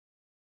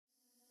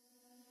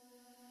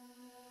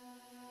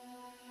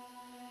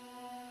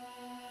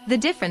The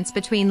Difference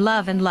Between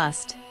Love and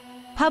Lust.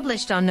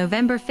 Published on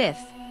November 5,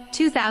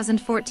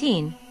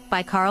 2014,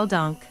 by Carl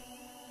Donk.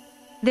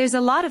 There's a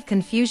lot of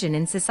confusion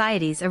in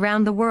societies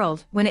around the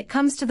world when it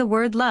comes to the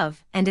word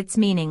love and its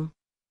meaning.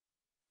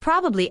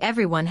 Probably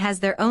everyone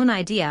has their own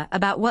idea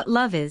about what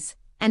love is,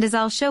 and as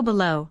I'll show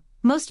below,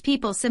 most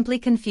people simply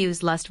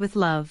confuse lust with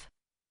love.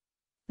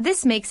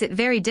 This makes it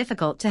very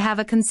difficult to have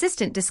a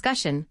consistent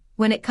discussion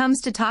when it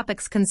comes to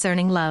topics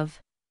concerning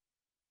love.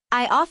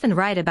 I often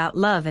write about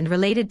love and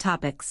related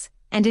topics,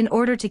 and in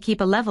order to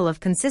keep a level of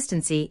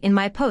consistency in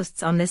my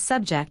posts on this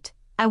subject,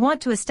 I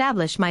want to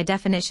establish my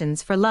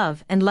definitions for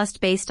love and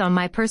lust based on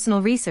my personal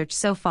research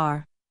so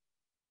far.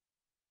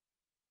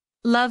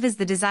 Love is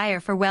the desire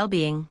for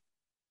well-being.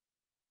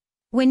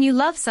 When you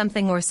love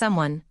something or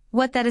someone,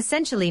 what that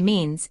essentially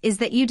means is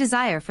that you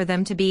desire for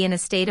them to be in a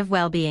state of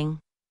well-being.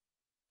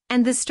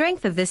 And the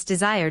strength of this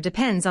desire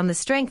depends on the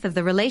strength of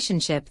the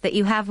relationship that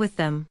you have with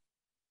them.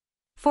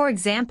 For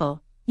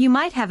example, you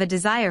might have a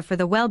desire for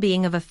the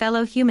well-being of a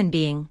fellow human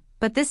being,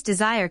 but this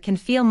desire can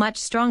feel much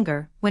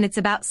stronger when it's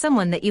about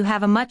someone that you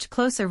have a much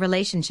closer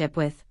relationship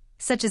with,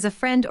 such as a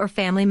friend or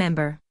family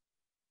member.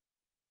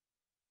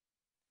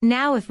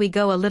 Now if we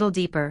go a little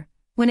deeper,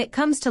 when it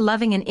comes to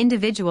loving an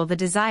individual, the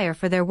desire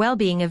for their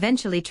well-being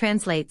eventually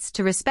translates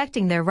to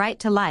respecting their right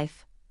to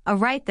life, a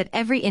right that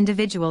every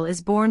individual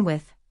is born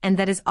with, and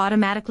that is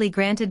automatically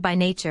granted by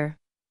nature.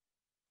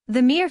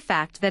 The mere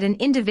fact that an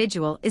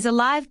individual is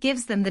alive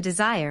gives them the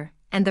desire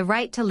and the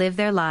right to live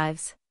their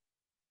lives.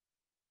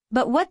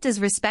 But what does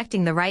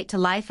respecting the right to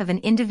life of an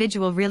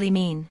individual really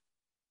mean?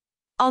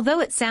 Although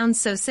it sounds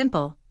so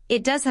simple,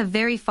 it does have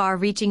very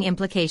far-reaching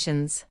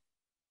implications.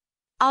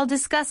 I'll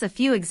discuss a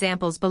few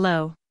examples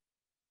below.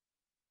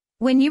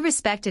 When you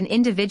respect an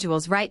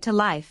individual's right to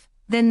life,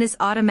 then this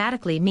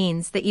automatically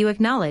means that you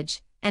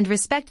acknowledge and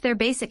respect their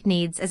basic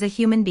needs as a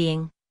human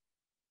being.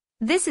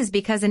 This is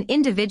because an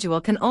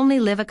individual can only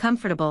live a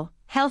comfortable,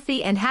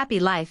 healthy and happy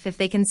life if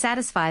they can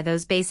satisfy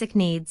those basic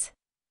needs.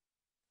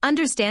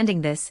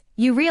 Understanding this,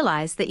 you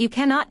realize that you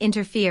cannot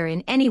interfere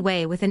in any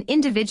way with an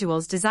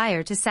individual's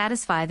desire to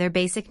satisfy their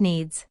basic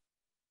needs.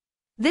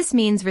 This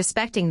means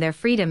respecting their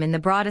freedom in the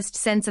broadest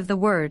sense of the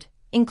word,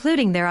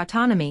 including their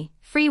autonomy,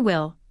 free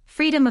will,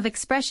 freedom of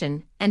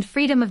expression, and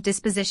freedom of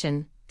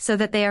disposition, so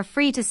that they are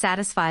free to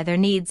satisfy their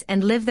needs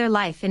and live their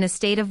life in a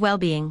state of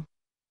well-being.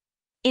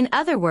 In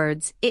other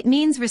words, it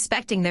means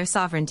respecting their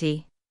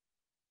sovereignty.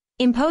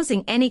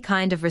 Imposing any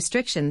kind of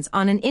restrictions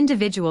on an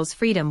individual's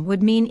freedom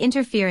would mean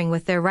interfering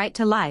with their right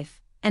to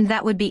life, and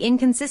that would be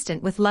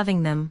inconsistent with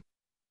loving them.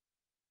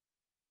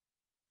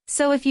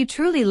 So if you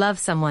truly love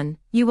someone,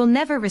 you will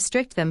never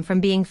restrict them from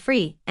being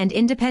free and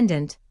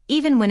independent,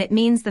 even when it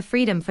means the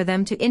freedom for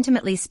them to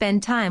intimately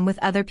spend time with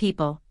other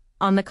people.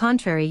 On the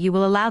contrary, you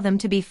will allow them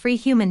to be free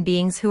human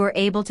beings who are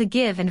able to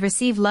give and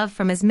receive love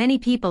from as many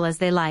people as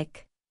they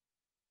like.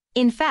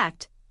 In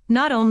fact,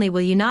 not only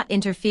will you not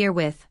interfere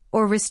with,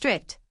 or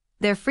restrict,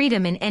 their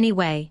freedom in any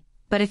way,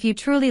 but if you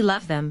truly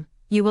love them,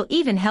 you will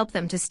even help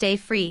them to stay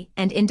free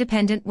and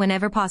independent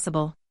whenever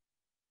possible.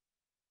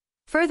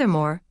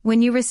 Furthermore,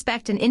 when you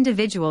respect an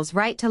individual's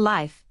right to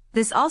life,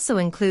 this also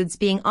includes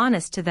being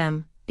honest to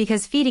them,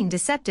 because feeding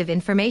deceptive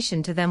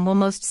information to them will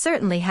most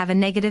certainly have a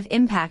negative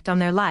impact on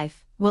their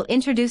life, will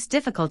introduce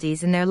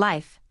difficulties in their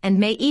life, and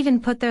may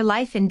even put their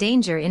life in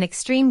danger in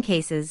extreme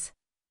cases.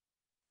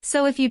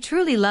 So if you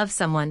truly love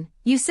someone,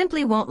 you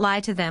simply won't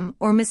lie to them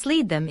or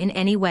mislead them in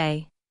any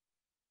way.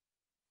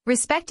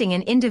 Respecting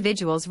an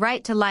individual's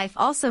right to life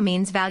also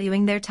means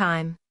valuing their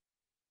time.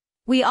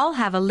 We all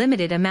have a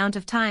limited amount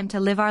of time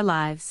to live our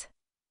lives.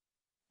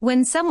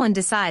 When someone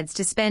decides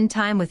to spend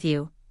time with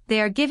you,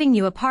 they are giving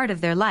you a part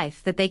of their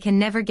life that they can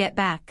never get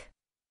back.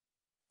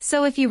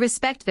 So if you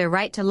respect their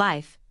right to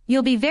life,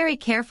 you'll be very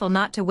careful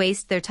not to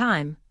waste their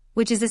time,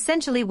 which is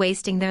essentially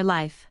wasting their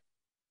life.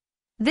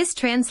 This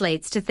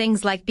translates to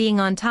things like being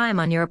on time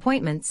on your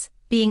appointments,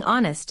 being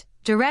honest,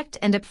 direct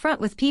and upfront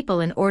with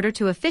people in order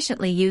to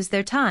efficiently use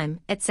their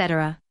time,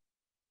 etc.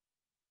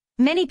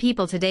 Many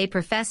people today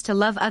profess to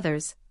love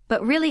others,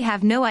 but really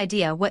have no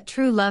idea what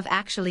true love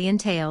actually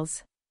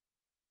entails.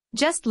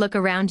 Just look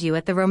around you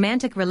at the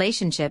romantic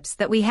relationships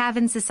that we have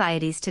in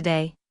societies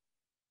today.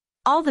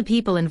 All the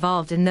people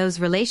involved in those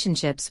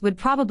relationships would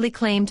probably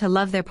claim to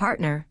love their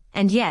partner,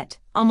 and yet,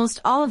 almost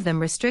all of them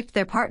restrict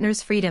their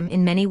partner's freedom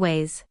in many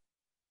ways.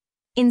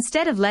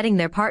 Instead of letting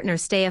their partner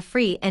stay a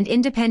free and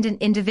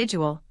independent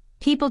individual,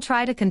 people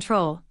try to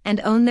control and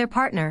own their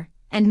partner,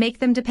 and make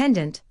them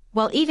dependent,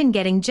 while even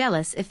getting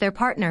jealous if their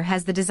partner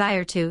has the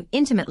desire to,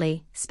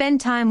 intimately,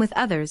 spend time with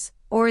others,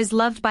 or is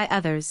loved by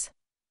others.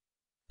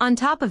 On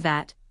top of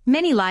that,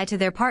 many lie to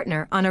their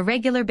partner on a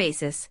regular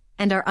basis,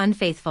 and are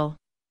unfaithful.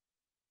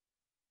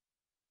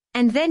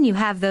 And then you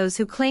have those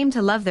who claim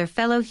to love their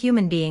fellow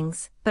human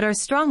beings, but are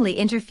strongly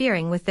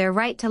interfering with their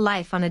right to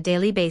life on a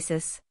daily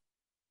basis.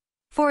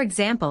 For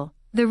example,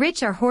 the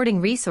rich are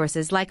hoarding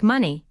resources like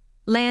money,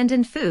 land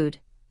and food,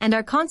 and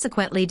are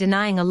consequently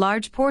denying a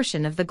large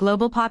portion of the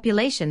global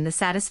population the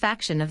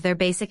satisfaction of their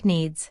basic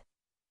needs.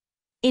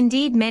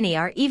 Indeed, many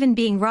are even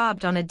being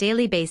robbed on a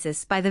daily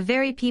basis by the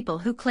very people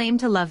who claim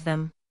to love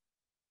them.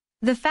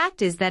 The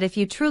fact is that if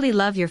you truly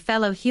love your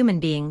fellow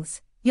human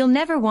beings, you'll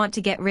never want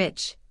to get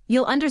rich.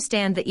 You'll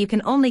understand that you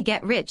can only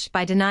get rich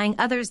by denying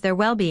others their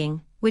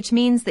well-being, which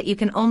means that you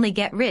can only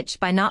get rich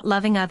by not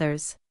loving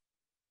others.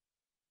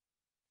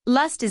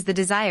 Lust is the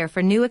desire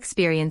for new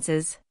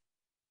experiences.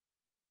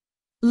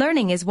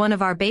 Learning is one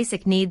of our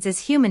basic needs as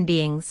human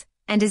beings,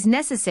 and is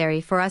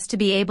necessary for us to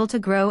be able to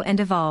grow and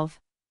evolve.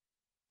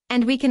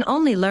 And we can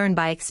only learn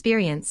by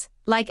experience.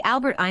 Like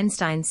Albert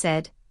Einstein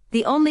said,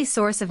 the only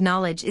source of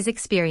knowledge is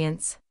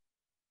experience.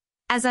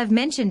 As I've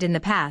mentioned in the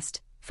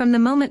past, from the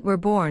moment we're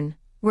born,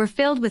 we're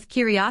filled with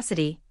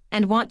curiosity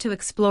and want to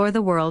explore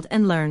the world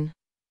and learn.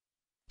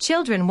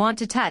 Children want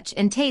to touch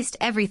and taste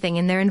everything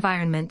in their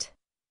environment.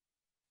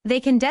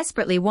 They can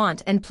desperately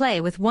want and play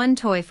with one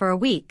toy for a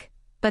week,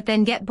 but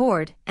then get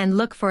bored and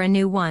look for a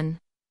new one.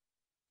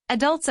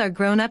 Adults are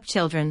grown-up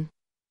children.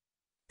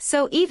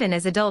 So even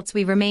as adults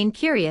we remain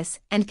curious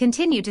and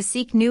continue to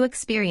seek new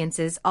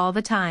experiences all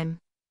the time.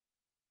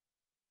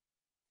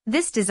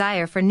 This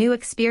desire for new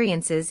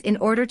experiences in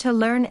order to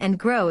learn and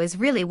grow is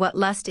really what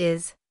lust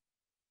is.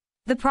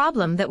 The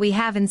problem that we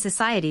have in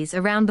societies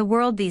around the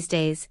world these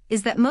days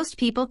is that most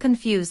people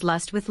confuse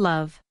lust with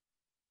love.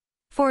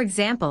 For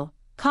example,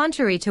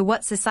 contrary to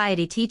what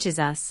society teaches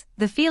us,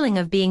 the feeling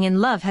of being in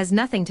love has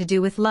nothing to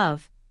do with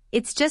love.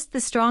 It's just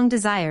the strong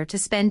desire to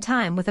spend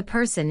time with a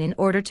person in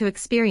order to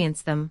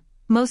experience them,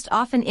 most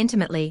often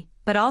intimately,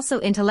 but also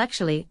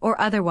intellectually or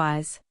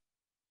otherwise.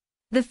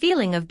 The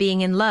feeling of being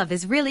in love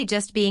is really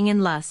just being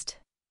in lust.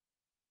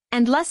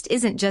 And lust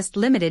isn't just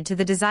limited to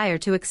the desire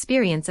to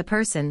experience a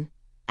person.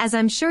 As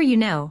I'm sure you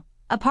know,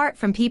 apart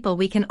from people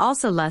we can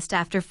also lust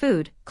after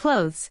food,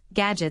 clothes,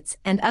 gadgets,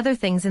 and other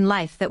things in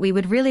life that we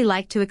would really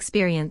like to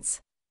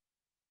experience.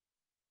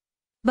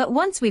 But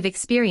once we've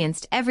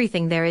experienced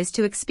everything there is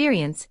to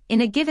experience in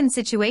a given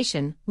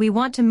situation, we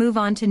want to move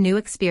on to new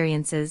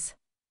experiences.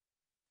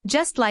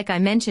 Just like I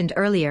mentioned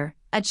earlier,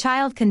 a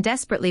child can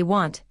desperately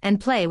want and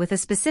play with a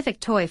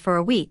specific toy for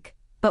a week,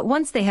 but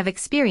once they have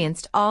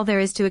experienced all there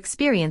is to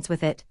experience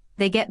with it,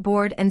 they get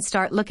bored and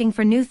start looking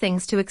for new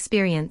things to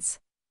experience.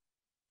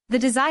 The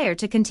desire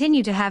to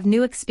continue to have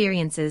new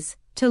experiences,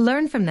 to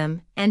learn from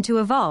them, and to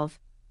evolve,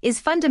 is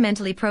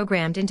fundamentally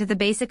programmed into the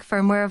basic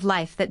firmware of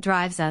life that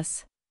drives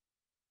us.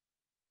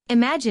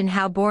 Imagine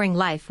how boring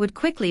life would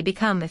quickly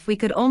become if we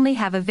could only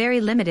have a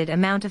very limited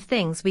amount of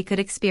things we could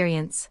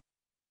experience.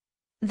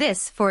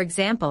 This, for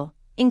example,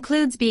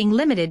 includes being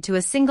limited to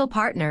a single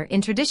partner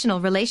in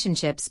traditional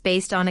relationships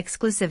based on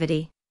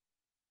exclusivity.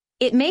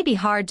 It may be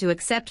hard to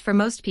accept for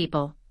most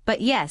people,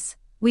 but yes,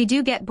 we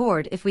do get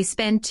bored if we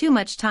spend too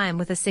much time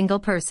with a single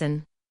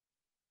person.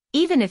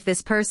 Even if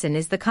this person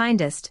is the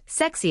kindest,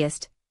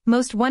 sexiest,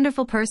 most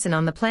wonderful person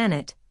on the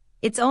planet,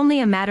 it's only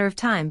a matter of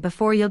time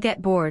before you'll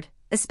get bored,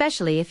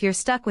 especially if you're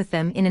stuck with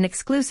them in an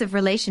exclusive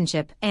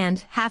relationship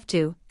and have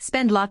to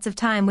spend lots of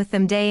time with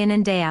them day in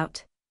and day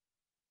out.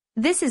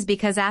 This is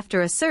because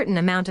after a certain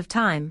amount of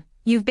time,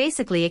 you've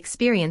basically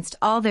experienced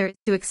all there is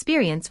to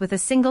experience with a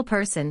single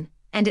person,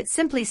 and it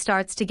simply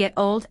starts to get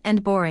old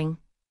and boring.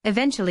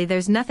 Eventually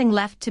there's nothing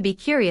left to be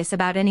curious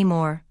about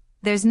anymore.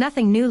 There's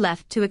nothing new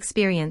left to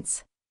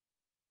experience.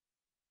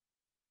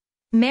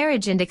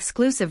 Marriage and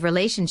exclusive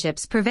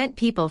relationships prevent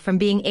people from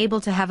being able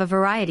to have a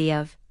variety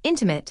of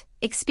intimate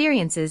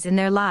experiences in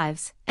their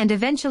lives, and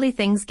eventually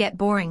things get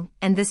boring,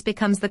 and this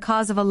becomes the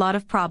cause of a lot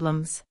of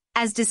problems,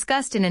 as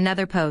discussed in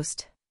another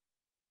post.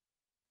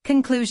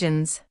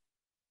 Conclusions.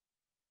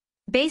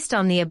 Based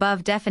on the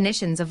above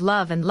definitions of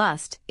love and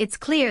lust, it's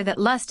clear that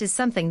lust is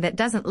something that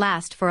doesn't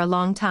last for a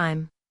long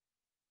time.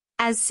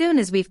 As soon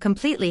as we've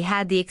completely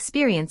had the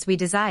experience we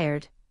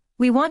desired,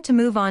 we want to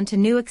move on to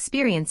new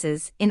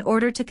experiences in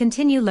order to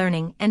continue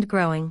learning and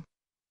growing.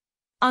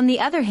 On the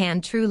other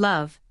hand, true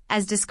love,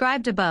 as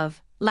described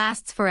above,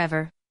 lasts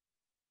forever.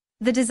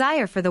 The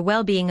desire for the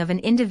well-being of an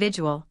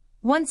individual,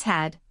 once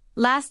had,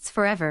 lasts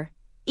forever,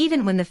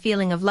 even when the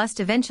feeling of lust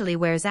eventually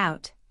wears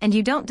out, and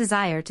you don't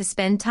desire to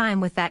spend time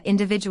with that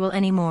individual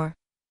anymore.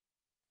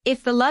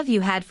 If the love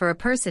you had for a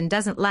person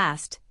doesn't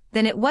last,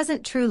 then it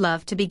wasn't true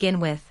love to begin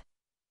with.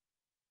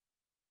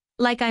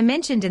 Like I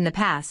mentioned in the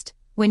past,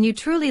 when you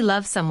truly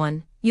love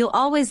someone, you'll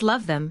always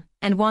love them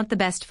and want the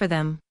best for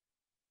them.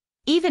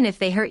 Even if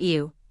they hurt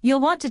you, you'll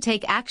want to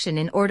take action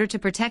in order to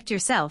protect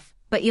yourself,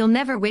 but you'll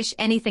never wish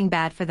anything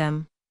bad for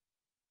them.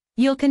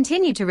 You'll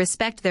continue to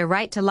respect their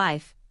right to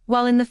life,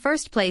 while in the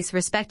first place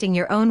respecting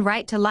your own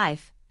right to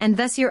life, and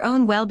thus your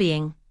own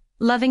well-being.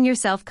 Loving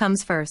yourself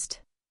comes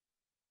first.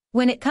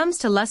 When it comes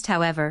to lust,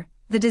 however,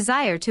 the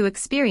desire to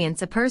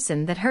experience a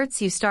person that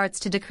hurts you starts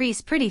to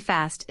decrease pretty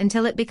fast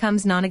until it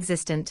becomes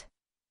non-existent.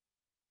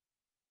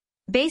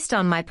 Based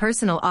on my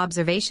personal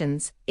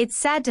observations, it's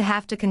sad to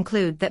have to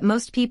conclude that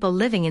most people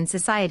living in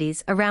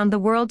societies around the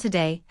world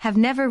today have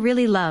never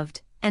really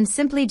loved, and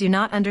simply do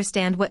not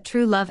understand what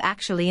true love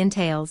actually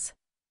entails.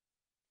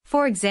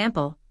 For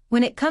example,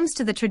 When it comes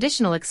to the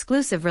traditional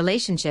exclusive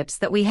relationships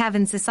that we have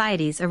in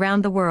societies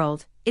around the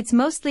world, it's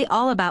mostly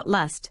all about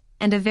lust,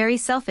 and a very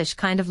selfish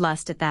kind of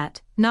lust at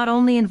that, not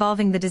only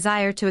involving the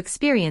desire to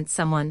experience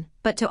someone,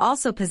 but to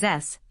also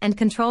possess and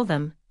control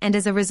them, and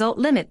as a result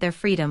limit their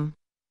freedom.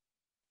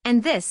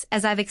 And this,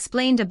 as I've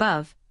explained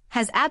above,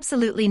 has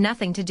absolutely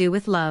nothing to do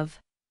with love.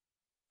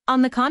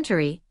 On the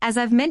contrary, as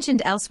I've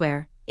mentioned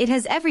elsewhere, it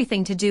has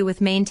everything to do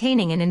with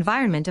maintaining an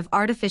environment of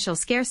artificial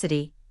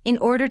scarcity, in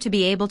order to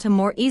be able to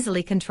more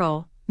easily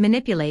control,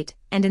 manipulate,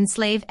 and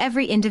enslave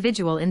every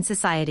individual in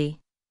society.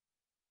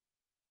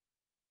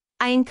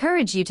 I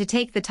encourage you to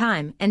take the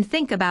time and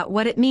think about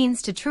what it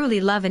means to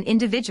truly love an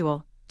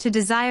individual, to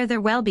desire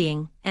their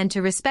well-being, and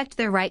to respect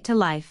their right to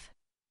life.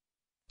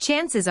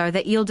 Chances are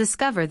that you'll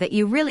discover that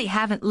you really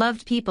haven't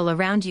loved people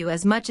around you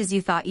as much as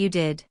you thought you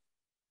did.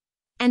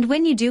 And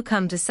when you do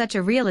come to such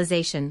a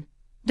realization,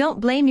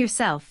 don't blame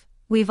yourself.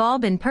 We've all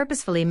been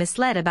purposefully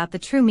misled about the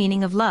true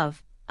meaning of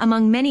love,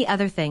 among many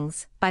other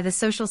things, by the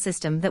social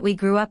system that we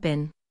grew up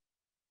in.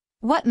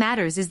 What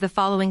matters is the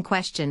following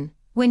question: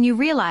 when you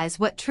realize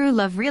what true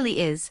love really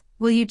is,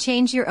 will you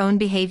change your own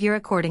behavior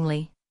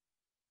accordingly?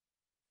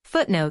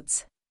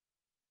 Footnotes.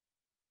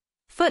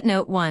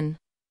 Footnote 1.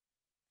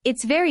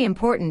 It's very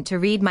important to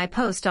read my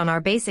post on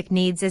our basic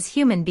needs as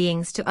human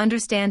beings to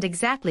understand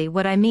exactly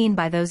what I mean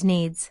by those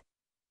needs.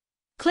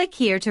 Click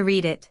here to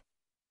read it.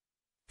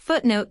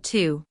 Footnote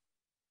 2.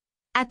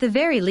 At the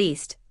very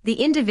least,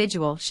 the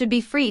individual should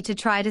be free to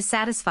try to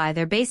satisfy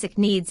their basic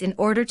needs in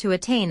order to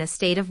attain a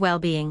state of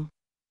well-being.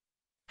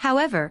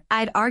 However,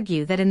 I'd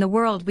argue that in the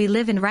world we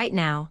live in right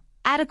now,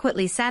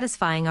 adequately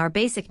satisfying our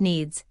basic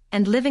needs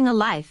and living a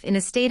life in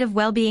a state of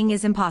well-being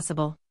is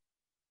impossible.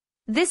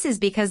 This is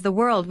because the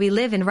world we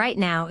live in right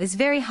now is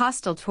very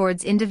hostile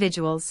towards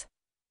individuals.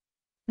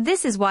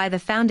 This is why the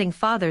founding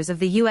fathers of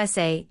the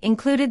USA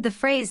included the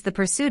phrase "the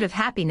pursuit of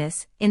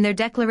happiness" in their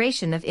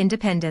Declaration of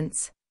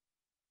Independence.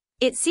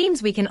 It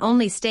seems we can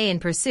only stay in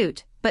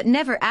pursuit, but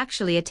never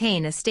actually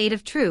attain a state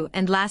of true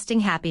and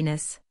lasting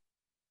happiness.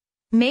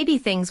 Maybe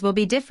things will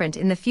be different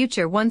in the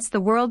future once the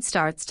world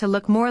starts to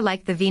look more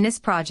like the Venus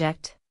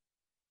Project.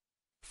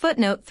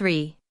 Footnote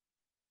 3.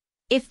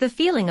 If the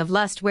feeling of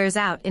lust wears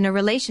out in a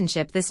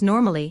relationship, this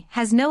normally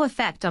has no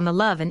effect on the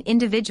love an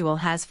individual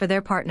has for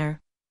their partner.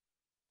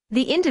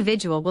 The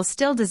individual will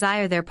still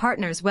desire their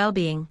partner's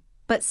well-being,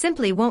 but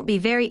simply won't be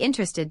very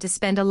interested to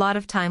spend a lot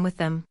of time with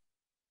them.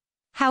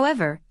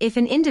 However, if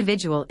an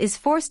individual is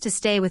forced to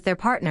stay with their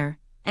partner,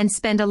 and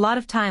spend a lot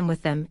of time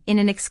with them in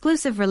an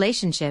exclusive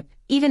relationship,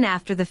 even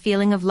after the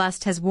feeling of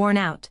lust has worn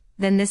out,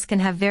 then this can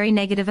have very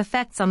negative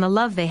effects on the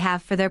love they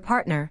have for their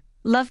partner.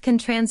 Love can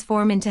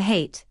transform into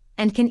hate,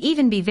 and can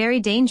even be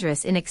very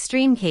dangerous in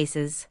extreme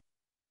cases.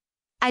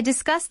 I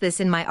discuss this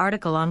in my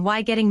article on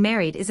why getting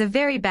married is a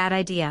very bad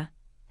idea.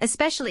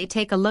 Especially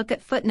take a look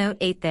at footnote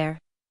 8 there.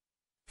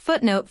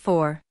 Footnote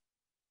 4.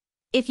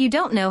 If you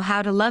don't know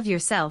how to love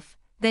yourself,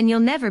 then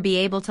you'll never be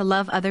able to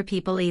love other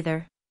people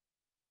either.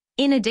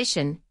 In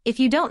addition,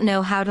 if you don't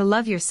know how to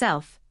love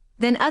yourself,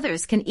 then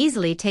others can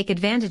easily take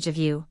advantage of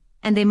you,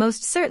 and they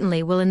most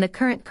certainly will in the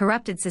current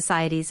corrupted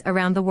societies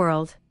around the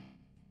world.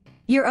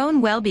 Your own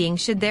well-being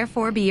should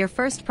therefore be your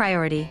first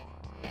priority.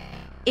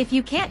 If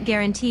you can't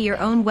guarantee your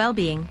own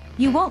well-being,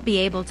 you won't be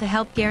able to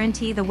help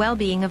guarantee the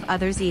well-being of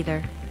others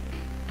either.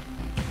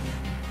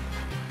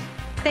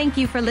 Thank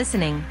you for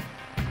listening.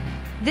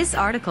 This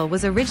article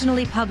was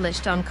originally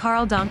published on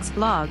Carl Donk's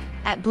blog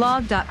at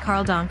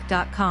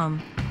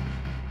blog.carldonk.com.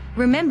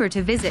 Remember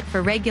to visit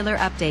for regular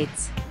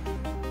updates.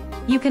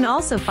 You can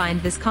also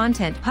find this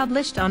content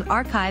published on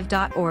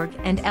archive.org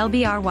and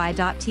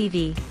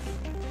lbry.tv.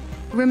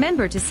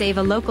 Remember to save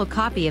a local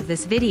copy of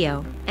this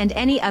video and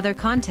any other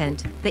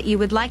content that you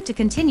would like to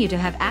continue to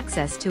have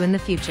access to in the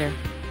future.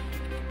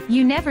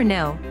 You never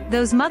know,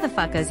 those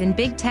motherfuckers in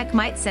big tech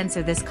might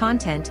censor this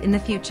content in the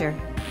future.